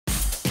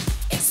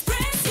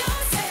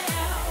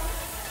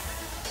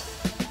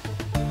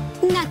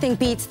Nothing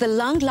beats the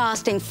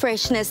long-lasting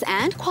freshness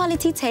and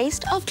quality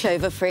taste of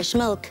Clover Fresh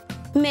Milk.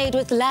 Made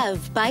with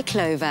love by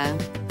Clover.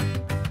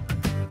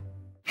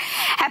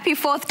 Happy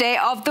fourth day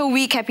of the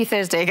week. Happy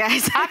Thursday,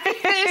 guys. Happy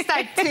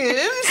Thursday,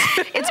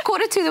 Tooms. It's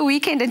quarter to the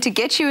weekend, and to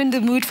get you in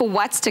the mood for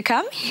what's to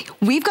come,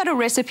 we've got a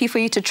recipe for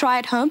you to try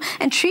at home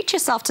and treat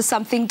yourself to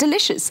something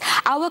delicious.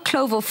 Our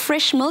Clover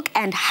Fresh Milk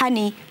and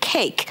honey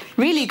cake.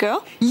 Really,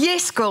 girl?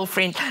 Yes,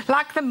 girlfriend.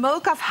 Like the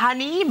milk of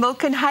honey,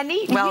 milk and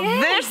honey. Well,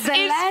 yes, this the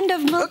is land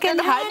of milk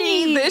and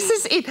honey. This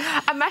is it.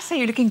 I must say,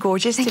 you're looking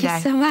gorgeous today.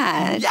 Thank you so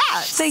much.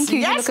 Yes. Thank you.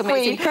 Yes, you look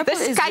amazing. queen. Purple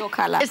this is cake your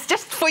color. It's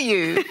just for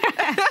you.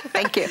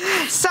 Thank you.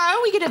 So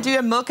we're going to do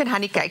a milk and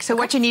honey cake. So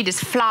what you need is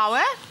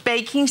flour,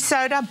 baking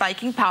soda,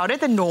 baking powder,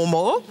 the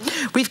normal.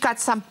 We've got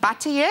some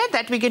butter here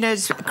that we're going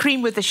to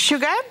cream with the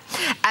sugar.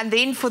 And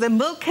then for the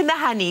milk and the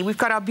honey, we've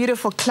got our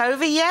beautiful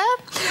clover here.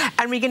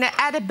 And we're going to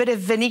add a bit of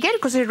vinegar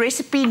because the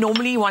recipe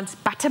normally wants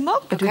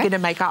buttermilk, but we're going to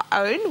make our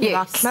own with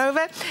our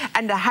clover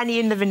and the honey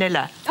and the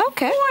vanilla.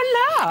 Okay.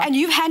 Voila. And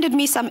you've handed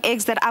me some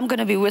eggs that I'm going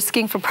to be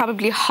whisking for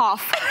probably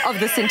half of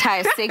this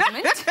entire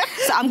segment.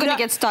 So I'm going to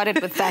get started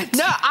with that.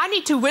 No, I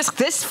need to whisk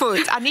this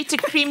food. I need to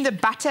cream the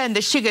butter and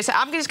the sugar. So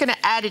I'm just going to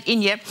add it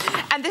in here.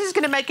 And this is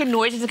going to make a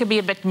noise. It's going to be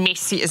a bit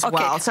messy as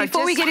well. So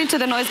before we get into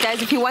the noise,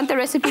 guys, if you want the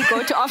recipe,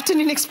 go to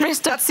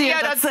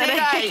afternoonexpress.co.za.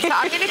 So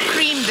I'm going to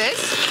cream this.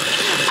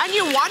 And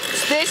you want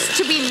this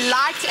to be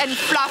light and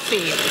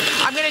fluffy.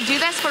 I'm going to do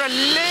this for a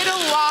little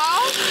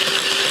while.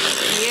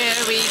 Here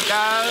we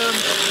go.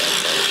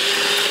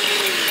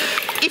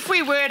 If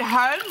we were at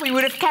home, we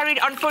would have carried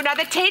on for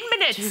another 10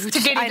 minutes to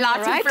get it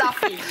light and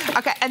fluffy.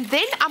 Okay, and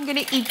then I'm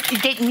going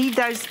to need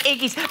those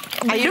eggies.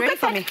 Are you ready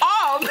for me?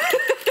 Arm.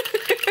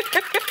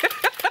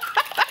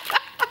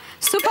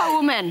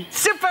 Superwoman.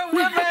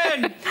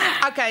 Superwoman.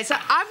 Okay, so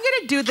I'm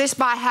going to do this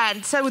by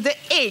hand. So with the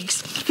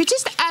eggs, you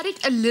just add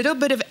it a little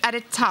bit at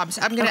a time.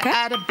 So I'm going to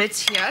add a bit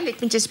here. Let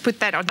me just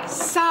put that on the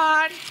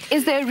side.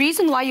 Is there a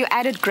reason why you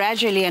add it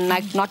gradually and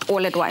like not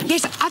all at once?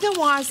 Yes,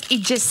 otherwise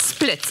it just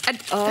splits.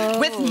 And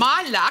with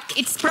my luck,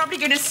 it's probably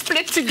going to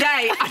split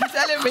today on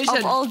television.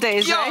 Of all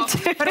days, right?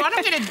 But what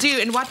I'm going to do,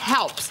 and what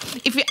helps,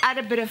 if you add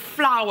a bit of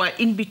flour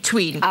in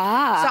between. So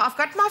I've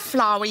got my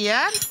flour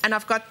here, and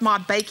I've got my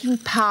baking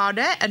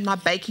powder and my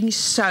baking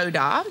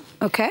soda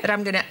that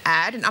I'm going to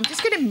add, and I'm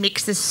just going to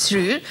mix this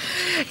through.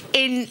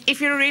 And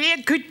if you're really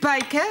a good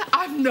baker,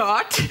 I'm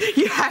not,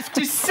 you have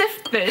to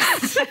sift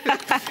this.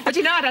 But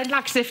you know, I don't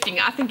like sifting.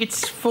 I think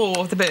it's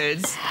for the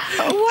birds.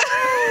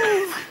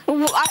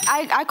 Well,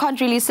 I can't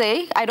really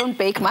say. I don't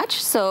bake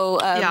much, so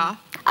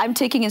I'm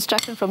taking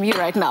instruction from you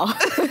right now.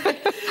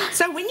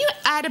 So when you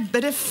add a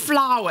bit of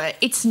flour,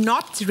 it's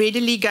not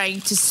readily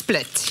going to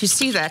split. You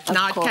see that?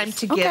 Now it came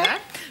together.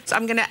 So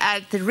I'm going to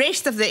add the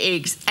rest of the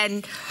eggs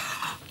and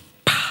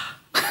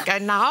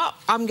now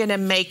I'm going to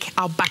make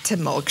our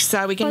buttermilk.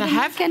 So we're going to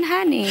have milk and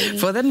honey.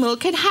 For the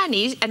milk and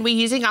honey, and we're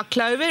using our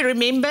Clover.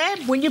 Remember,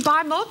 when you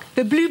buy milk,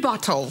 the blue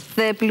bottle.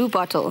 The blue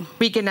bottle.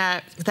 We're going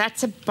to,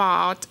 that's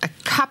about a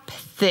cup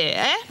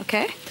there.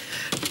 Okay.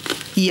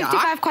 Yeah.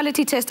 55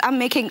 quality test. I'm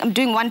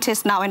doing one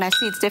test now, and I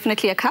see it's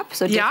definitely a cup.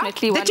 So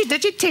definitely one.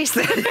 Did you taste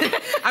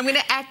that? I'm going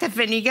to add the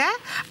vinegar.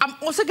 I'm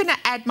also going to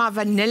add my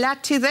vanilla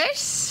to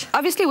this.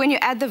 Obviously, when you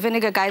add the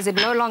vinegar, guys, it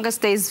no longer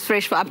stays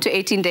fresh for up to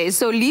 18 days.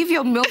 So leave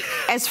your milk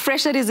as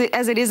fresh as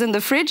it is in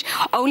the fridge.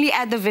 Only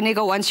add the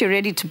vinegar once you're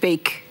ready to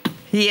bake.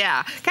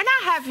 Yeah. Can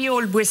I have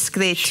your whisk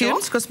there,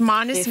 too? Because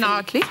mine is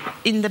not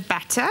in the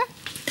batter.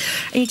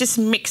 And you just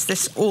mix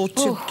this all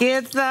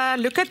together.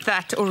 Look at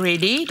that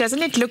already.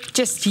 Doesn't it look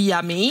just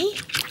yummy?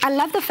 I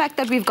love the fact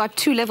that we've got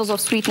two levels of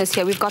sweetness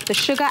here. We've got the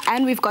sugar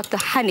and we've got the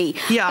honey.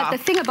 Yeah. But the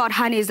thing about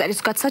honey is that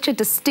it's got such a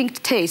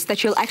distinct taste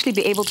that you'll actually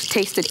be able to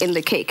taste it in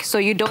the cake. So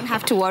you don't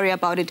have to worry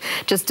about it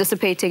just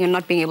dissipating and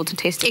not being able to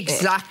taste it.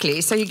 Exactly.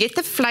 So you get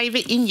the flavor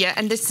in here,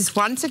 and this is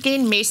once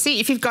again messy.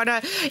 If you've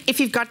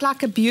got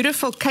like a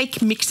beautiful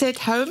cake mixer at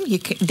home, you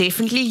can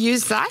definitely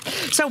use that.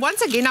 So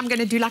once again, I'm going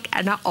to do like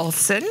Anna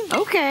Olsen.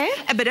 Okay.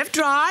 A bit of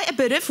dry, a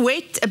bit of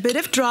wet, a bit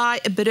of dry,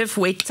 a bit of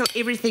wet till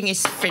everything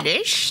is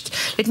finished.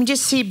 Let me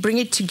just bring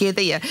it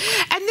together here.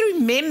 And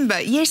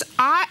remember, yes,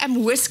 I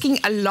am whisking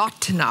a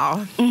lot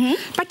now.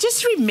 But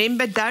just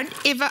remember, don't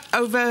ever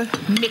over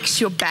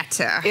mix your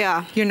batter.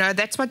 Yeah. You know,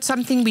 that's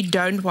something we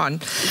don't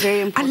want.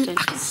 Very important.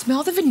 I can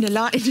smell the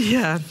vanilla in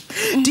here.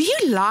 Do you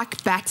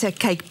like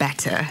cake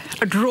batter?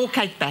 Raw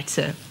cake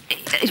batter?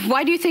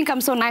 Why do you think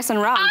I'm so nice and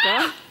round,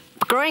 girl?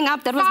 Growing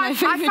up, that was my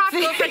favorite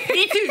thing.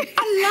 Me too.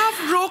 I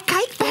love raw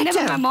cake batter.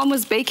 Whenever my mom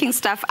was baking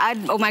stuff,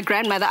 or my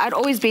grandmother, I'd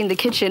always be in the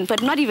kitchen,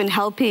 but not even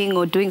helping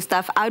or doing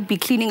stuff. I'd be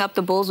cleaning up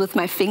the bowls with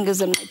my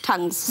fingers and my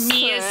tongues.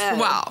 Me as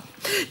well.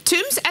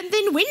 Tooms, and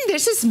then when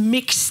this is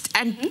mixed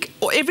and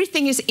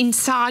everything is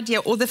inside here,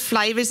 all the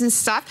flavors and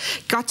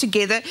stuff got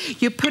together,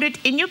 you put it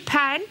in your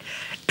pan,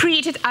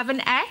 preheated oven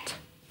at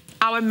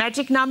our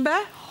magic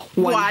number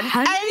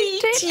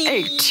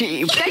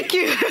 180. Thank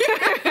you.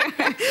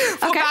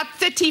 For about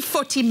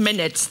 30-40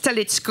 minutes till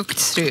it's cooked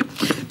through.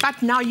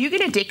 But now you're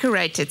going to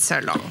decorate it so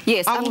long.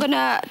 Yes, I'm going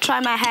to try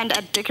my hand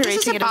at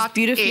decorating it as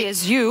beautifully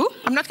as you.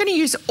 I'm not going to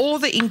use all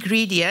the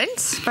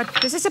ingredients,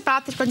 but this is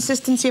about the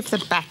consistency of the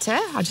batter.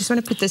 I just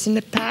want to put this in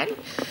the pan.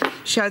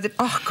 Show that,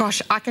 oh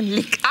gosh, I can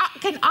lick.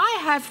 Can I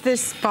have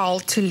this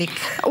bowl to lick?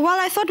 Well,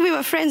 I thought we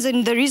were friends,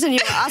 and the reason you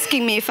were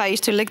asking me if I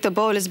used to lick the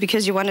bowl is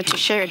because you wanted to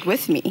share it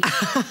with me.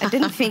 I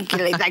didn't think,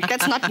 like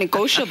that's not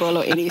negotiable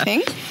or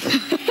anything.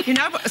 You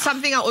know,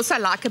 something I also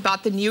like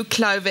about the new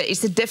Clover is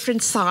the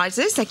different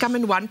sizes. They come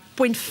in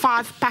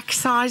 1.5 pack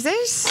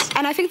sizes.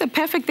 And I think the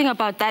perfect thing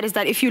about that is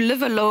that if you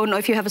live alone or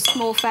if you have a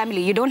small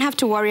family, you don't have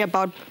to worry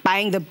about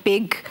buying the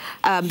big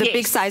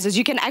sizes.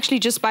 You can actually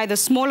just buy the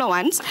smaller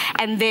ones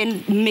and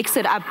then mix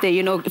it up there.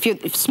 You know,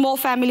 if small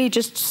family,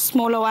 just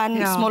smaller one,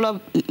 smaller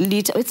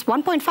liter. It's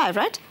 1.5,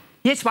 right?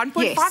 Yes,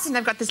 1.5, and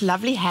they've got this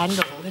lovely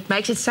handle. It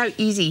makes it so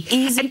easy.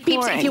 And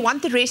peeps, if you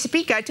want the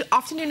recipe, go to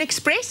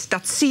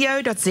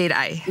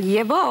afternoonexpress.co.za.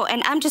 Yeah, well,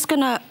 and I'm just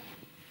going to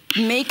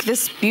make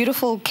this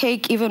beautiful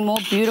cake even more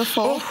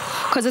beautiful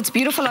because it's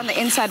beautiful on the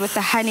inside with the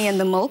honey and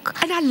the milk.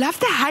 And I love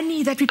the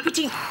honey that we're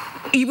putting.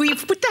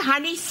 We've put the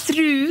honey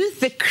through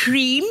the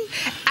cream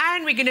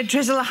and we're going to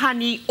drizzle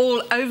honey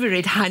all over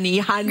it. Honey,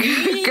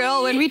 honey.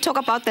 Girl, when we talk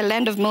about the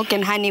land of milk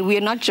and honey, we're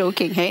not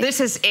joking, hey? This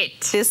is it.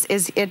 This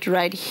is it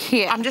right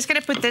here. I'm just going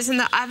to put this in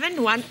the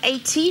oven,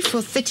 180 for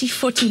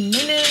 30-40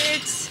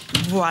 minutes.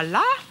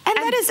 Voila. And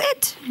that is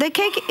it. The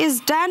cake is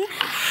done.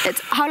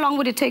 How long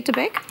would it take to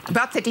bake?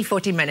 About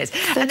 30-40 minutes.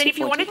 And then if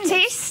you want to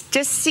taste,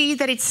 just see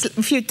that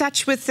if you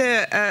touch with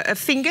a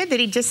finger, that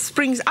it just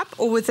springs up,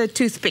 or with a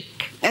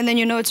toothpick. And then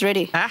you know it's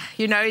ready.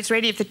 You know it's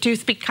ready if the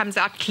toothpick comes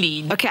out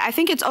clean. Okay, I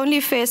think it's only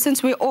fair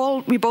since we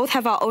both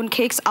have our own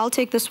cakes. I'll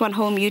take this one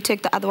home, you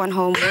take the other one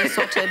home. We're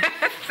sorted.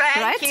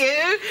 Thank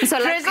you. So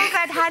drizzle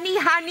that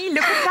honey,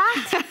 look at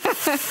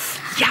that.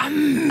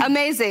 Yum.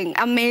 Amazing,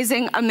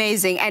 amazing,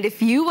 amazing. And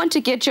if you want to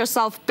get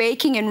yourself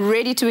baking and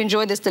ready to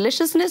enjoy this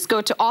deliciousness,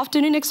 go to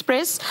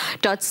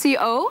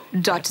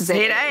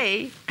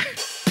afternoonexpress.co.za.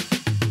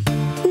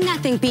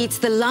 Nothing beats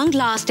the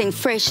long-lasting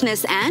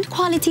freshness and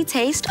quality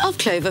taste of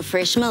Clover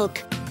Fresh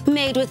Milk.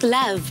 Made with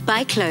love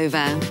by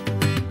Clover.